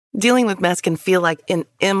Dealing with mess can feel like an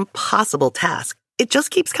impossible task. It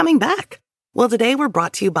just keeps coming back. Well, today we're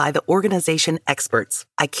brought to you by the organization experts,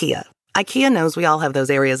 IKEA. IKEA knows we all have those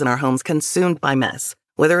areas in our homes consumed by mess,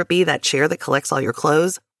 whether it be that chair that collects all your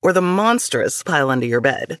clothes or the monstrous pile under your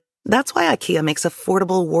bed. That's why IKEA makes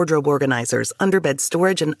affordable wardrobe organizers, underbed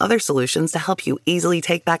storage, and other solutions to help you easily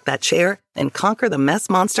take back that chair and conquer the mess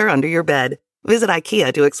monster under your bed. Visit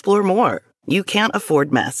IKEA to explore more. You can't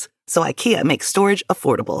afford mess, so IKEA makes storage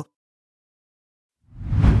affordable.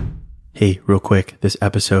 Hey, real quick, this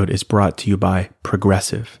episode is brought to you by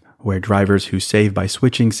Progressive, where drivers who save by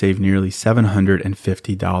switching save nearly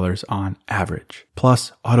 $750 on average.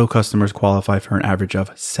 Plus, auto customers qualify for an average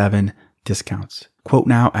of 7 discounts. Quote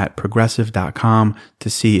now at progressive.com to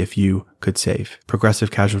see if you could save.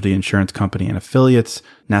 Progressive Casualty Insurance Company and Affiliates.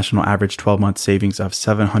 National average 12-month savings of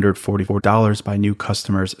 $744 by new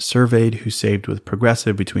customers surveyed who saved with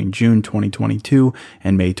Progressive between June 2022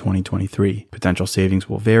 and May 2023. Potential savings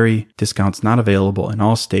will vary. Discounts not available in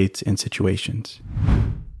all states and situations.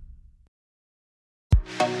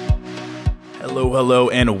 Hello,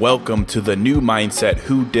 and welcome to the New Mindset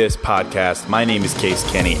Who Dis podcast. My name is Case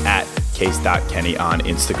Kenny at Case.Kenny on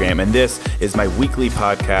Instagram, and this is my weekly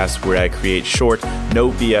podcast where I create short,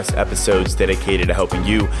 no BS episodes dedicated to helping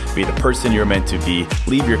you be the person you're meant to be,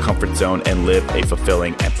 leave your comfort zone, and live a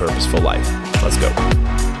fulfilling and purposeful life. Let's go.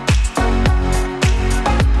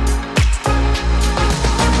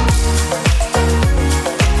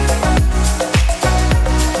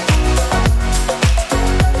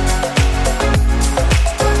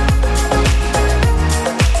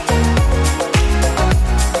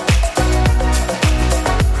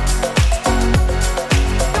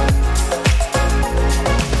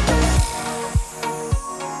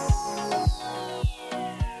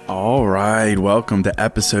 Welcome to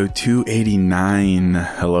episode 289.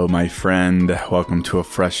 Hello, my friend. Welcome to a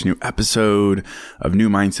fresh new episode of New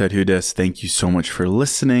Mindset Who Dis. Thank you so much for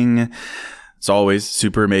listening. It's always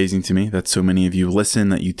super amazing to me that so many of you listen,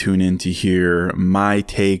 that you tune in to hear my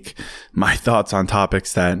take, my thoughts on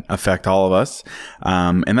topics that affect all of us.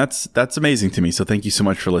 And that's amazing to me. So thank you so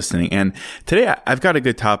much for listening. And today I've got a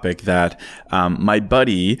good topic that my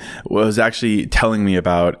buddy was actually telling me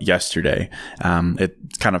about yesterday.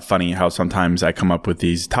 It's kind of funny how sometimes I come up with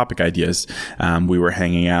these topic ideas. We were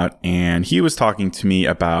hanging out and he was talking to me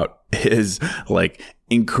about his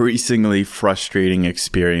increasingly frustrating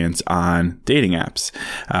experience on dating apps.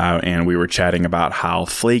 And we were chatting about how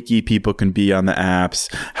flaky people can be on the apps,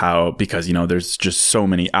 because there's just so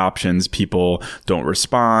many options. People don't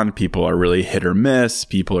respond. People are really hit or miss.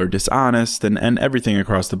 People are dishonest and everything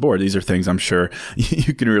across the board. These are things I'm sure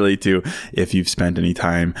you can relate to if you've spent any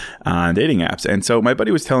time on dating apps. And so my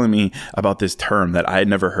buddy was telling me about this term that I had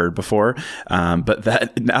never heard before. But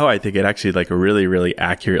that now I think it actually really, really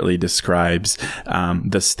accurately describes,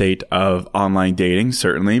 the state of online dating,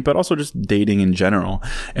 certainly, but also just dating in general.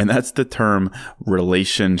 And that's the term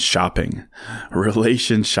relation shopping.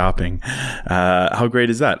 Relation shopping. How great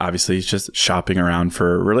is that? Obviously, it's just shopping around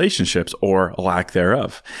for relationships or lack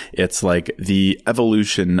thereof. It's like the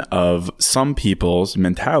evolution of some people's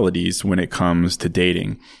mentalities when it comes to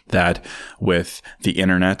dating, that with the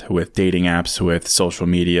internet, with dating apps, with social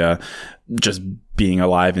media, just being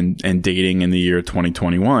alive and dating in the year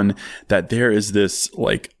 2021, that there is this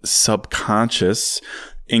subconscious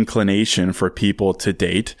inclination for people to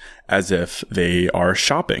date as if they are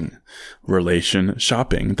shopping, relation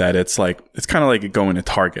shopping, that it's kind of like going to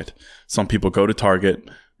Target. Some people go to Target,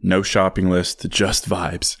 no shopping list, just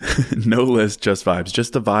vibes, no list, just vibes,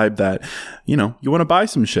 just a vibe that, you want to buy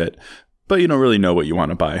some shit, but you don't really know what you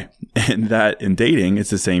want to buy. And that in dating,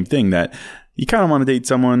 it's the same thing, that you kind of want to date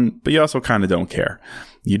someone, but you also kind of don't care.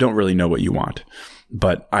 You don't really know what you want.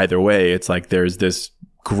 But either way, it's there's this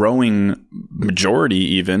growing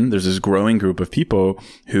majority, there's this growing group of people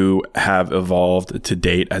who have evolved to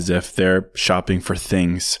date as if they're shopping for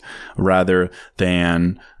things rather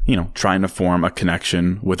than, trying to form a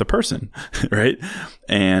connection with a person, right?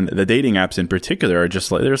 And the dating apps in particular are just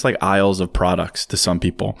there's aisles of products to some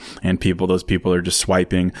people, and those people are just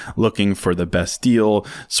swiping, looking for the best deal,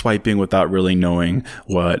 swiping without really knowing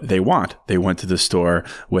what they want. They went to the store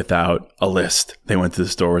without a list. They went to the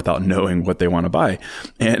store without knowing what they want to buy.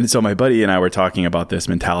 And so my buddy and I were talking about this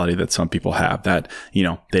mentality that some people have, that,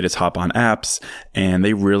 they just hop on apps and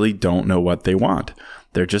they really don't know what they want.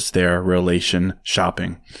 They're just there relation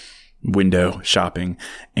shopping, window shopping.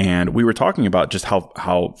 And we were talking about just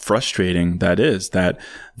how frustrating that is, that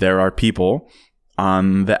there are people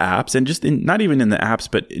on the apps, and just not even in the apps,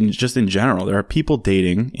 but just in general, there are people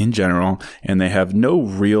dating in general, and they have no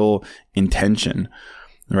real intention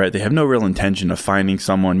right? They have no real intention of finding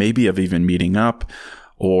someone, maybe of even meeting up,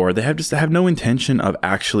 or they have no intention of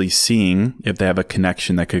actually seeing if they have a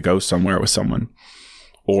connection that could go somewhere with someone.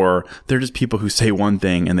 Or they're just people who say one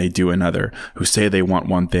thing and they do another, who say they want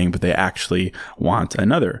one thing, but they actually want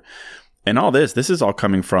another. And all this is all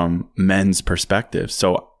coming from men's perspective.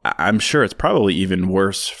 So I'm sure it's probably even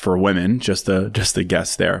worse for women, just a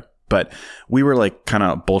guess there. But we were like kind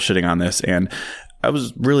of bullshitting on this, and I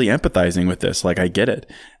was really empathizing with this. Like, I get it.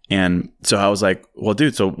 And so I was like, well,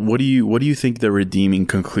 dude, so what do you think the redeeming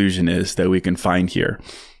conclusion is that we can find here?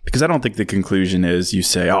 Because I don't think the conclusion is you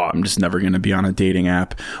say, oh, I'm just never going to be on a dating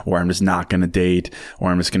app, or I'm just not going to date, or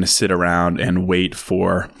I'm just going to sit around and wait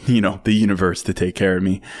for, the universe to take care of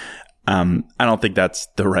me. I don't think that's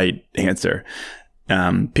the right answer.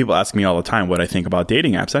 People ask me all the time what I think about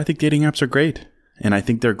dating apps. I think dating apps are great. And I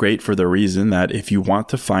think they're great for the reason that if you want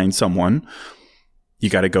to find someone, you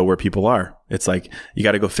got to go where people are. It's like you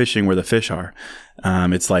got to go fishing where the fish are.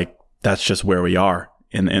 It's like that's just where we are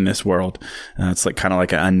in this world. It's like kind of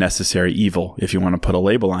like an unnecessary evil if you want to put a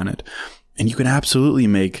label on it. And you can absolutely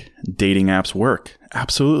make dating apps work.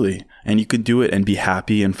 Absolutely. And you can do it and be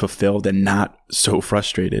happy and fulfilled and not so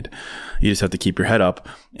frustrated. You just have to keep your head up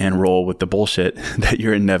and roll with the bullshit that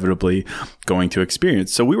you're inevitably going to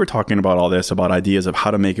experience. So we were talking about all this, about ideas of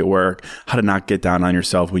how to make it work, how to not get down on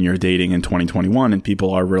yourself when you're dating in 2021 and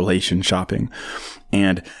people are relation shopping.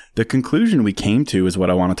 And the conclusion we came to is what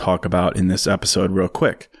I want to talk about in this episode real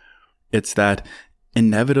quick. It's that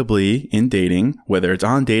inevitably in dating, whether it's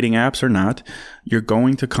on dating apps or not, you're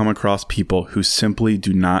going to come across people who simply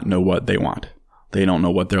do not know what they want. They don't know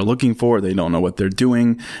what they're looking for. They don't know what they're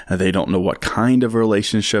doing. They don't know what kind of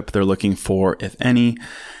relationship they're looking for, if any.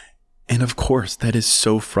 And of course, that is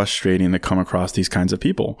so frustrating to come across these kinds of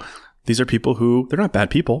people. These are people who, they're not bad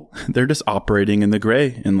people. They're just operating in the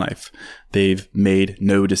gray in life. They've made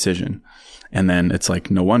no decision. And then it's like,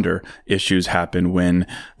 no wonder issues happen when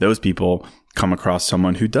those people come across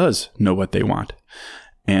someone who does know what they want.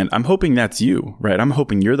 And I'm hoping that's you, right? I'm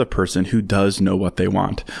hoping you're the person who does know what they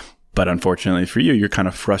want. But unfortunately for you, you're kind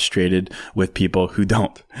of frustrated with people who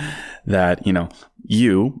don't. That,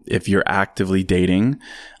 if you're actively dating,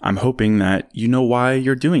 I'm hoping that you know why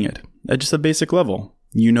you're doing it at just a basic level.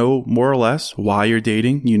 You know more or less why you're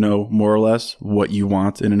dating. You know more or less what you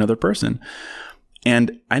want in another person.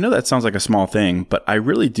 And I know that sounds like a small thing, but I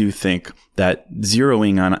really do think that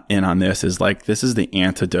zeroing in on this is the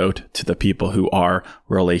antidote to the people who are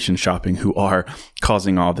relation shopping, who are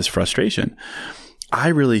causing all this frustration. I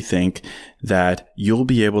really think that you'll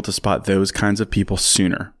be able to spot those kinds of people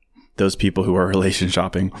sooner. Those people who are relation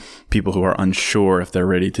shopping, people who are unsure if they're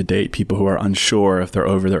ready to date, people who are unsure if they're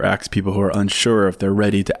over their ex, people who are unsure if they're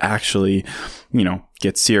ready to actually,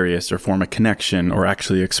 get serious or form a connection or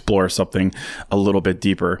actually explore something a little bit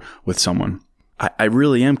deeper with someone. I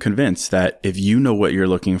really am convinced that if you know what you're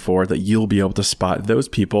looking for, that you'll be able to spot those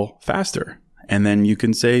people faster. And then you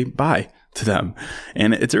can say bye to them.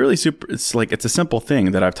 And it's a simple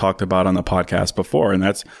thing that I've talked about on the podcast before, and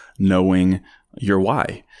that's knowing your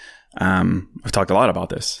why. I've talked a lot about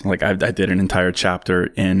this. Like I did an entire chapter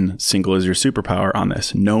in Single is Your Superpower on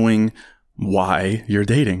this, knowing why you're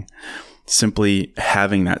dating. Simply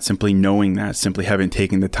having that, simply knowing that, simply having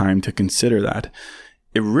taken the time to consider that,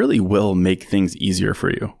 it really will make things easier for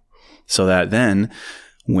you. So that then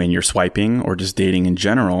when you're swiping or just dating in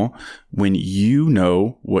general, when you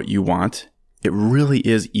know what you want, it really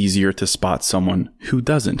is easier to spot someone who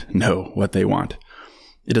doesn't know what they want.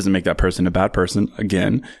 It doesn't make that person a bad person.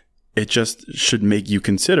 Again, it just should make you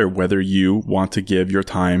consider whether you want to give your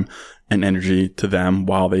time and energy to them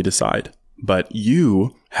while they decide. But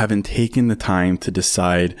you haven't taken the time to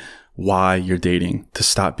decide why you're dating, to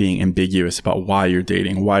stop being ambiguous about why you're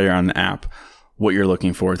dating, why you're on an app, what you're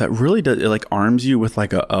looking for. That really does, it arms you with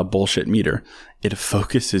a bullshit meter. It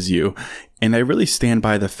focuses you. And I really stand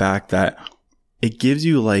by the fact that it gives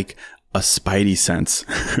you a spidey sense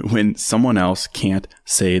when someone else can't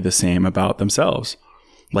say the same about themselves.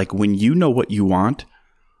 When you know what you want,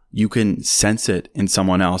 you can sense it in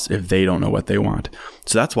someone else if they don't know what they want.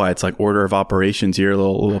 So that's why it's order of operations here, a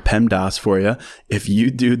little PEMDAS for you. If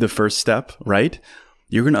you do the first step, right,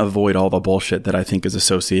 you're going to avoid all the bullshit that I think is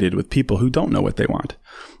associated with people who don't know what they want.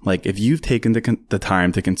 If you've taken the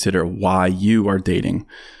time to consider why you are dating,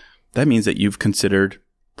 that means that you've considered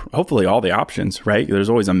hopefully all the options, right? There's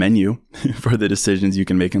always a menu for the decisions you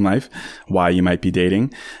can make in life, why you might be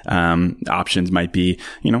dating. Options might be,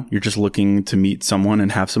 you're just looking to meet someone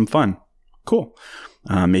and have some fun. Cool.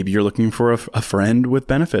 Maybe you're looking for a friend with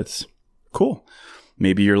benefits. Cool.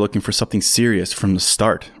 Maybe you're looking for something serious from the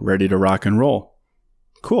start, ready to rock and roll.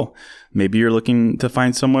 Cool. Maybe you're looking to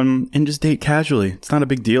find someone and just date casually. It's not a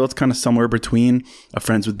big deal. It's kind of somewhere between a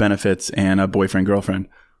friends with benefits and a boyfriend, girlfriend.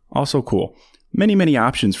 Also cool. Many, many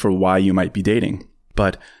options for why you might be dating.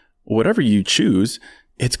 But whatever you choose,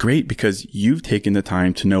 it's great because you've taken the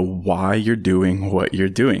time to know why you're doing what you're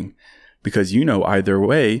doing. Because you know either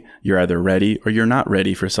way, you're either ready or you're not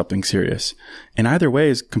ready for something serious. And either way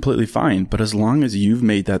is completely fine. But as long as you've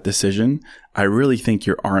made that decision, I really think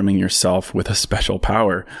you're arming yourself with a special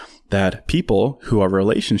power that people who are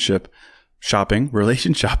relation shopping,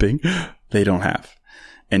 they don't have.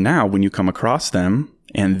 And now when you come across them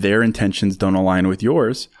and their intentions don't align with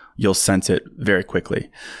yours, you'll sense it very quickly.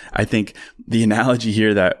 I think the analogy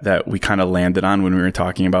here that we kind of landed on when we were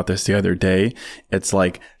talking about this the other day, it's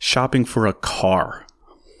like shopping for a car,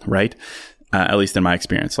 right? At least in my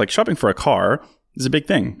experience. Like shopping for a car is a big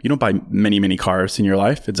thing. You don't buy many, many cars in your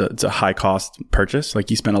life. It's a high cost purchase.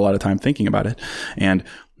 Like you spend a lot of time thinking about it. And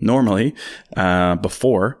normally,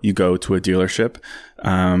 before you go to a dealership,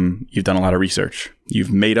 you've done a lot of research.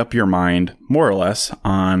 You've made up your mind more or less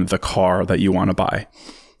on the car that you want to buy.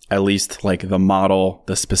 At least like the model,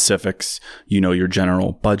 the specifics, you know, your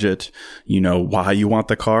general budget, you know why you want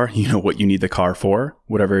the car, you know what you need the car for,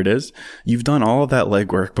 whatever it is. You've done all of that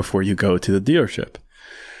legwork before you go to the dealership.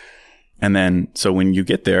 And then, so when you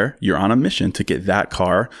get there, you're on a mission to get that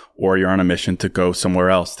car, or you're on a mission to go somewhere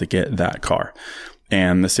else to get that car.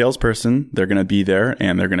 And the salesperson, they're going to be there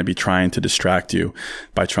and they're going to be trying to distract you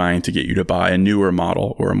by trying to get you to buy a newer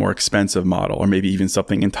model or a more expensive model, or maybe even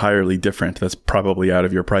something entirely different that's probably out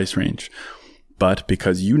of your price range. But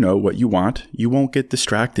because you know what you want, you won't get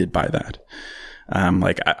distracted by that.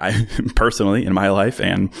 Like I personally in my life,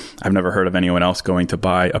 and I've never heard of anyone else going to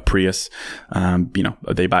buy a Prius. They want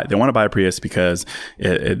to buy a Prius because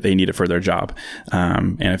they need it for their job,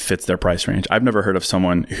 and it fits their price range. I've never heard of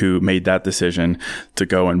someone who made that decision to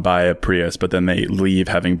go and buy a Prius, but then they leave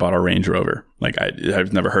having bought a Range Rover. Like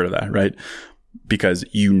I've never heard of that, right? Because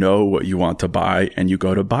you know what you want to buy and you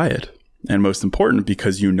go to buy it. And most important,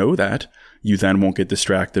 because you know that, you then won't get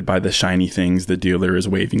distracted by the shiny things the dealer is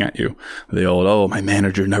waving at you. The old, oh, my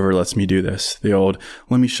manager never lets me do this. The old,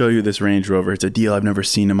 let me show you this Range Rover. It's a deal I've never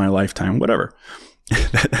seen in my lifetime. Whatever.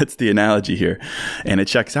 That's the analogy here. And it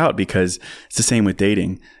checks out because it's the same with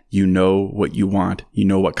dating. You know what you want. You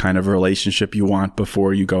know what kind of relationship you want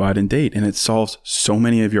before you go out and date. And it solves so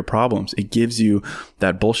many of your problems. It gives you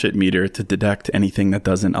that bullshit meter to detect anything that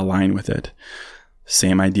doesn't align with it.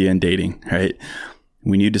 Same idea in dating, right?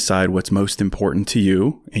 When you decide what's most important to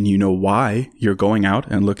you and you know why you're going out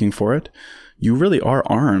and looking for it, you really are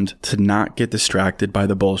armed to not get distracted by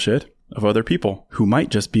the bullshit of other people who might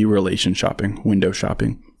just be relation shopping, window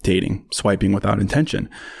shopping, dating, swiping without intention.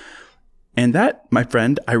 And that, my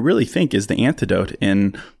friend, I really think is the antidote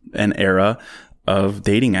in an era of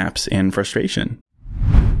dating apps and frustration.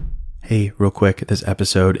 Hey, real quick, this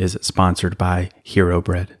episode is sponsored by Hero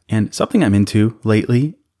Bread. And something I'm into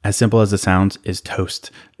lately, as simple as it sounds, is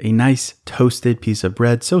toast. A nice toasted piece of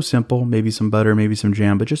bread, so simple, maybe some butter, maybe some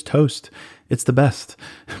jam, but just toast. It's the best.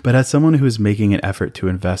 But as someone who is making an effort to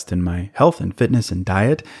invest in my health and fitness and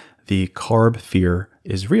diet, the carb fear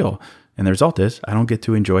is real. And the result is I don't get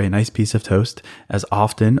to enjoy a nice piece of toast as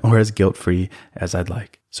often or as guilt-free as I'd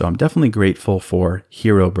like. So I'm definitely grateful for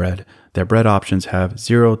Hero Bread. Their bread options have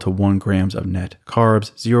 0 to 1 grams of net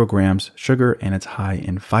carbs, 0 grams sugar, and it's high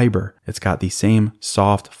in fiber. It's got the same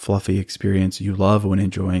soft, fluffy experience you love when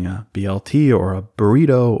enjoying a BLT or a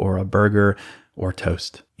burrito or a burger or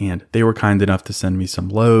toast. And they were kind enough to send me some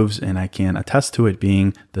loaves, and I can attest to it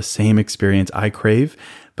being the same experience I crave,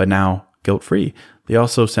 but now guilt-free. They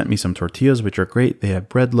also sent me some tortillas, which are great. They have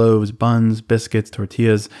bread loaves, buns, biscuits,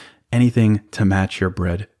 tortillas, anything to match your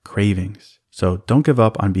bread cravings. So don't give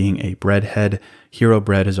up on being a breadhead. Hero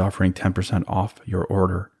Bread is offering 10% off your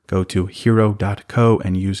order. Go to hero.co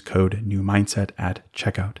and use code NEWMindset at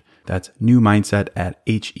checkout. That's NEWMindset at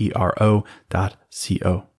hero.co.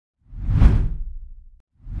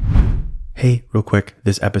 Hey, real quick,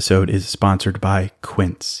 this episode is sponsored by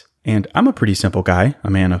Quince. And I'm a pretty simple guy, a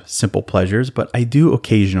man of simple pleasures, but I do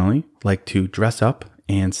occasionally like to dress up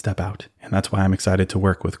and step out. And that's why I'm excited to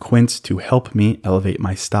work with Quince to help me elevate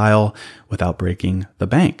my style without breaking the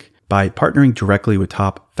bank. By partnering directly with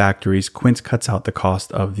top factories, Quince cuts out the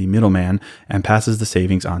cost of the middleman and passes the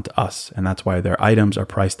savings on to us. And that's why their items are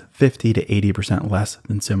priced 50 to 80% less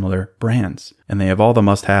than similar brands. And they have all the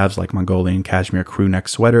must-haves like Mongolian cashmere crew neck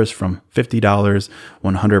sweaters from $50,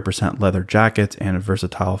 100% leather jackets, and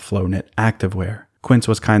versatile flow knit activewear. Quince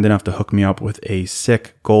was kind enough to hook me up with a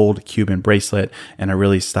sick gold Cuban bracelet and a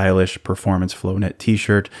really stylish performance flow knit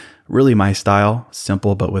t-shirt. Really my style,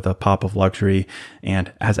 simple but with a pop of luxury,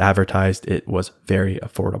 and as advertised, it was very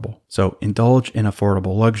affordable. So indulge in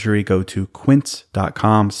affordable luxury. Go to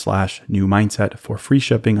quince.com/new mindset for free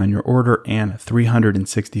shipping on your order and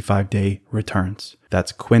 365-day returns.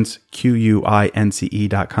 That's Quince,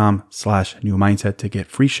 QUINCE.com/new mindset to get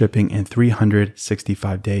free shipping and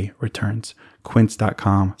 365-day returns.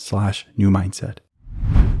 Quince.com/new mindset.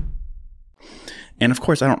 And of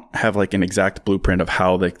course, I don't have like an exact blueprint of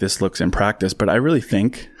how like this looks in practice, but I really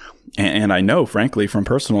think, and I know frankly from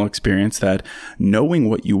personal experience, that knowing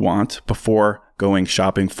what you want before going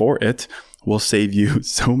shopping for it will save you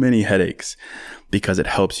so many headaches, because it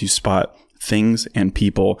helps you spot things and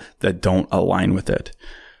people that don't align with it.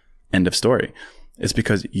 End of story. It's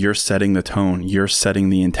because you're setting the tone, you're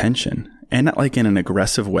setting the intention, and not like in an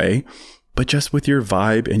aggressive way, but just with your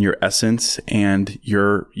vibe and your essence and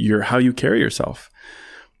your how you carry yourself.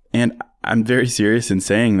 And I'm very serious in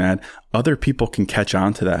saying that other people can catch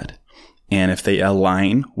on to that. And if they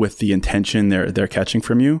align with the intention they're catching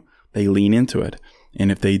from you, they lean into it.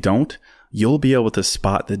 And if they don't, you'll be able to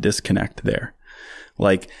spot the disconnect there.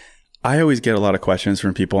 Like, I always get a lot of questions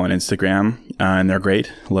from people on Instagram, and they're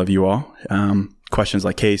great. Love you all. Questions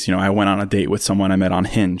like, Case, I went on a date with someone I met on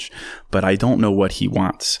Hinge, but I don't know what he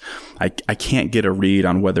wants. I can't get a read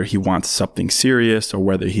on whether he wants something serious or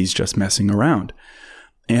whether he's just messing around.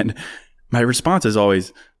 And my response is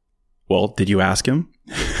always, well, did you ask him?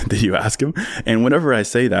 Did you ask him? And whenever I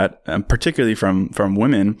say that, particularly from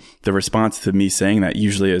women, the response to me saying that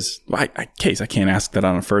usually is, Case, I can't ask that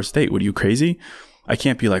on a first date. What, are you crazy? I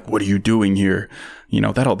can't be like, what are you doing here?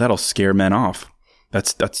 That'll scare men off.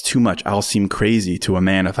 That's too much. I'll seem crazy to a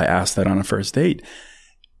man if I ask that on a first date.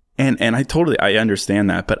 And I understand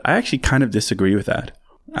that, but I actually kind of disagree with that.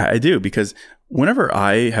 I do, because whenever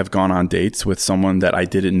I have gone on dates with someone that I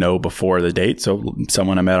didn't know before the date, so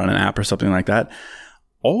someone I met on an app or something like that,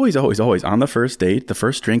 always on the first date, the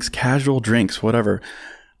first drinks, casual drinks, whatever,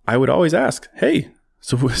 I would always ask, hey,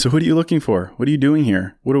 so what are you looking for? What are you doing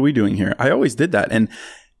here? What are we doing here? I always did that. And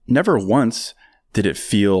never once did it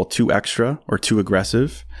feel too extra or too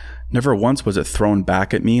aggressive. Never once was it thrown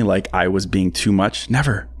back at me like I was being too much.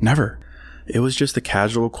 Never. It was just a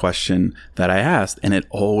casual question that I asked, and it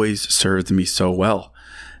always served me so well.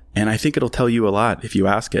 And I think it'll tell you a lot if you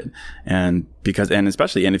ask it. And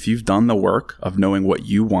if you've done the work of knowing what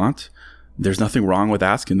you want, there's nothing wrong with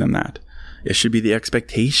asking them that. It should be the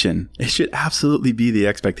expectation. It should absolutely be the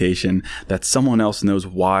expectation that someone else knows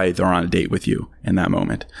why they're on a date with you in that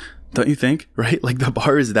moment. Don't you think? Right? Like, the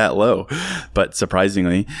bar is that low. But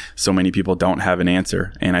surprisingly, so many people don't have an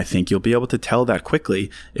answer. And I think you'll be able to tell that quickly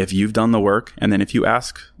if you've done the work. And then if you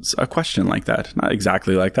ask a question like that, not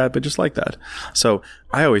exactly like that, but just like that. So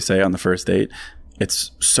I always say on the first date,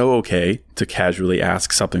 it's so okay to casually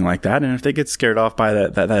ask something like that. And if they get scared off by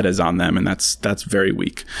that is on them. And that's very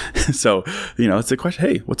weak. So, it's a question.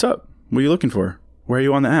 Hey, what's up? What are you looking for? Where are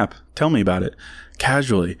you on the app? Tell me about it.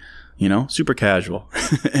 Casually. Super casual.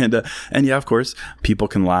 and yeah, of course, people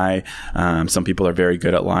can lie. Some people are very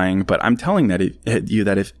good at lying, but I'm telling that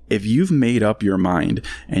if you've made up your mind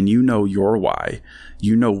and you know your why,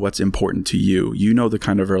 you know what's important to you, you know the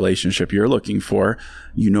kind of relationship you're looking for,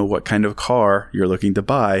 you know what kind of car you're looking to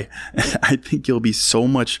buy, I think you'll be so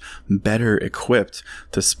much better equipped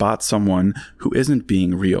to spot someone who isn't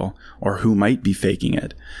being real or who might be faking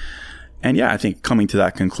it. And yeah, I think coming to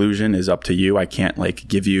that conclusion is up to you. I can't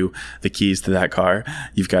give you the keys to that car.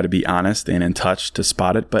 You've got to be honest and in touch to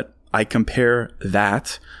spot it. But I compare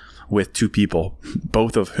that with two people,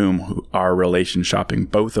 both of whom are relation shopping,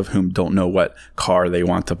 both of whom don't know what car they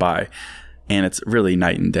want to buy. And it's really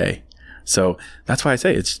night and day. So that's why I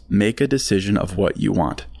say it's make a decision of what you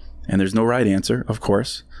want. And there's no right answer, of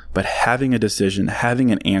course, but having a decision,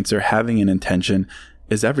 having an answer, having an intention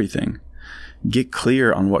is everything. Get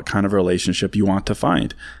clear on what kind of relationship you want to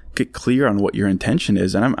find. Get clear on what your intention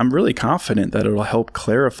is. And I'm really confident that it'll help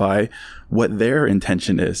clarify what their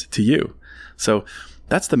intention is to you. So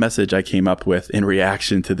that's the message I came up with in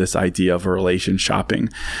reaction to this idea of relation shopping,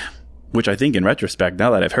 which I think in retrospect,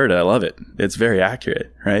 now that I've heard it, I love it. It's very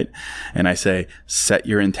accurate, right? And I say, set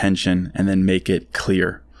your intention and then make it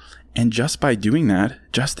clear. And just by doing that,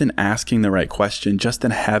 just in asking the right question, just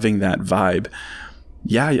in having that vibe,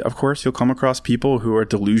 yeah, of course, you'll come across people who are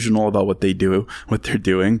delusional about what they're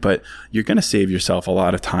doing, but you're going to save yourself a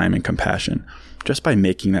lot of time and compassion just by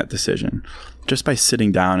making that decision, just by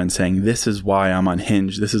sitting down and saying, this is why I'm on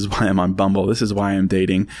Hinge, this is why I'm on Bumble, this is why I'm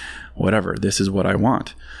dating, whatever, this is what I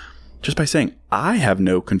want. Just by saying, I have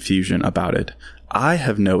no confusion about it. I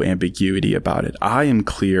have no ambiguity about it. I am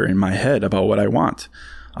clear in my head about what I want.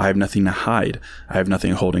 I have nothing to hide. I have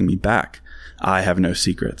nothing holding me back. I have no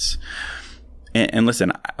secrets. And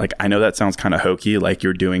listen, like, I know that sounds kind of hokey, like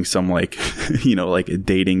you're doing some like, like a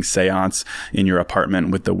dating seance in your apartment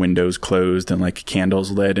with the windows closed and like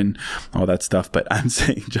candles lit and all that stuff. But I'm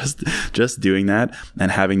saying just doing that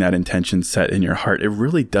and having that intention set in your heart, it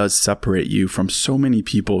really does separate you from so many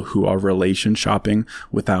people who are relation shopping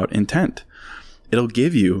without intent. It'll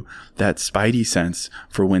give you that spidey sense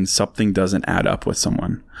for when something doesn't add up with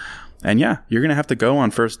someone. And yeah, you're going to have to go on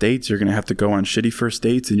first dates. You're going to have to go on shitty first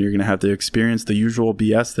dates, and you're going to have to experience the usual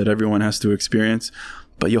BS that everyone has to experience,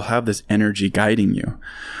 but you'll have this energy guiding you.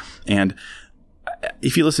 And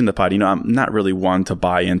if you listen to the pod, I'm not really one to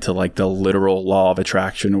buy into like the literal law of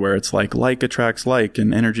attraction where it's like attracts like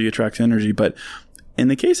and energy attracts energy. But in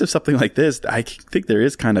the case of something like this, I think there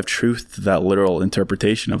is kind of truth to that literal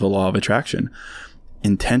interpretation of the law of attraction.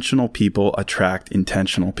 Intentional people attract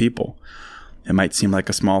intentional people. It might seem like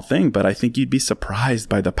a small thing, but I think you'd be surprised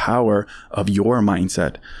by the power of your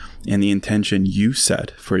mindset and the intention you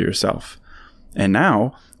set for yourself. And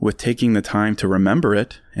now, with taking the time to remember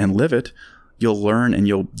it and live it, you'll learn and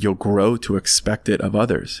you'll grow to expect it of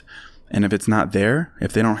others. And if it's not there,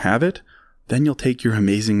 if they don't have it, then you'll take your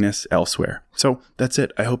amazingness elsewhere. So that's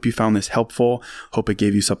it. I hope you found this helpful. Hope it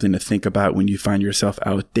gave you something to think about when you find yourself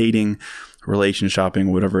out dating, relation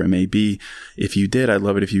shopping, whatever it may be. If you did, I'd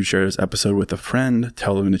love it if you share this episode with a friend.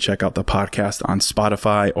 Tell them to check out the podcast on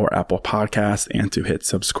Spotify or Apple Podcasts and to hit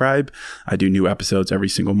subscribe. I do new episodes every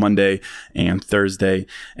single Monday and Thursday.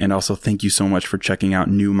 And also thank you so much for checking out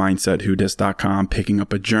newmindsetwhodis.com, picking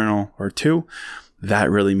up a journal or two.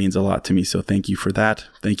 That really means a lot to me. So thank you for that.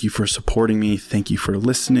 Thank you for supporting me. Thank you for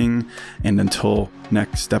listening. And until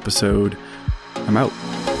next episode, I'm out.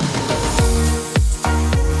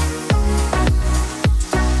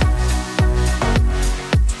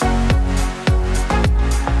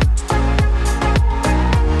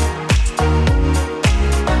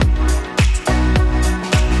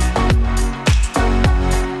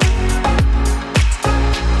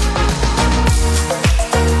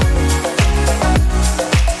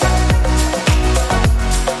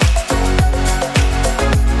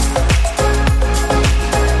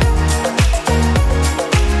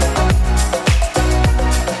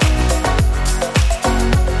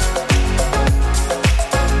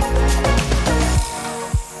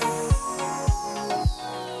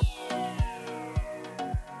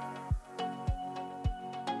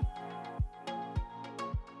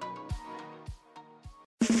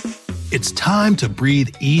 It's time to breathe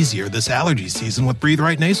easier this allergy season with Breathe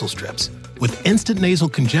Right nasal strips. With instant nasal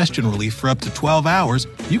congestion relief for up to 12 hours,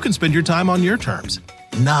 you can spend your time on your terms,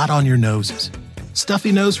 not on your noses.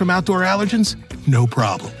 Stuffy nose from outdoor allergens? No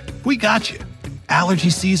problem. We got you. Allergy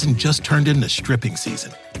season just turned into stripping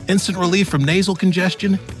season. Instant relief from nasal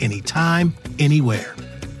congestion anytime, anywhere.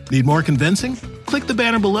 Need more convincing? Click the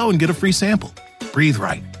banner below and get a free sample. Breathe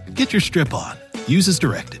Right. Get your strip on. Use as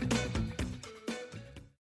directed.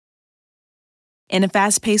 In a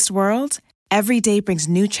fast-paced world, every day brings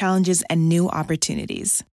new challenges and new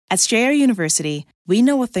opportunities. At Strayer University, we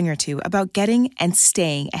know a thing or two about getting and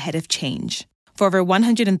staying ahead of change. For over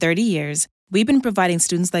 130 years, we've been providing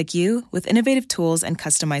students like you with innovative tools and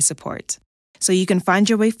customized support, so you can find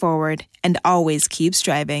your way forward and always keep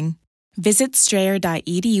striving. Visit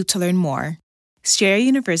strayer.edu to learn more. Strayer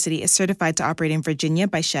University is certified to operate in Virginia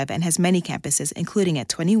by Chev and has many campuses, including at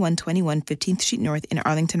 2121 15th Street North in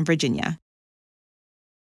Arlington, Virginia.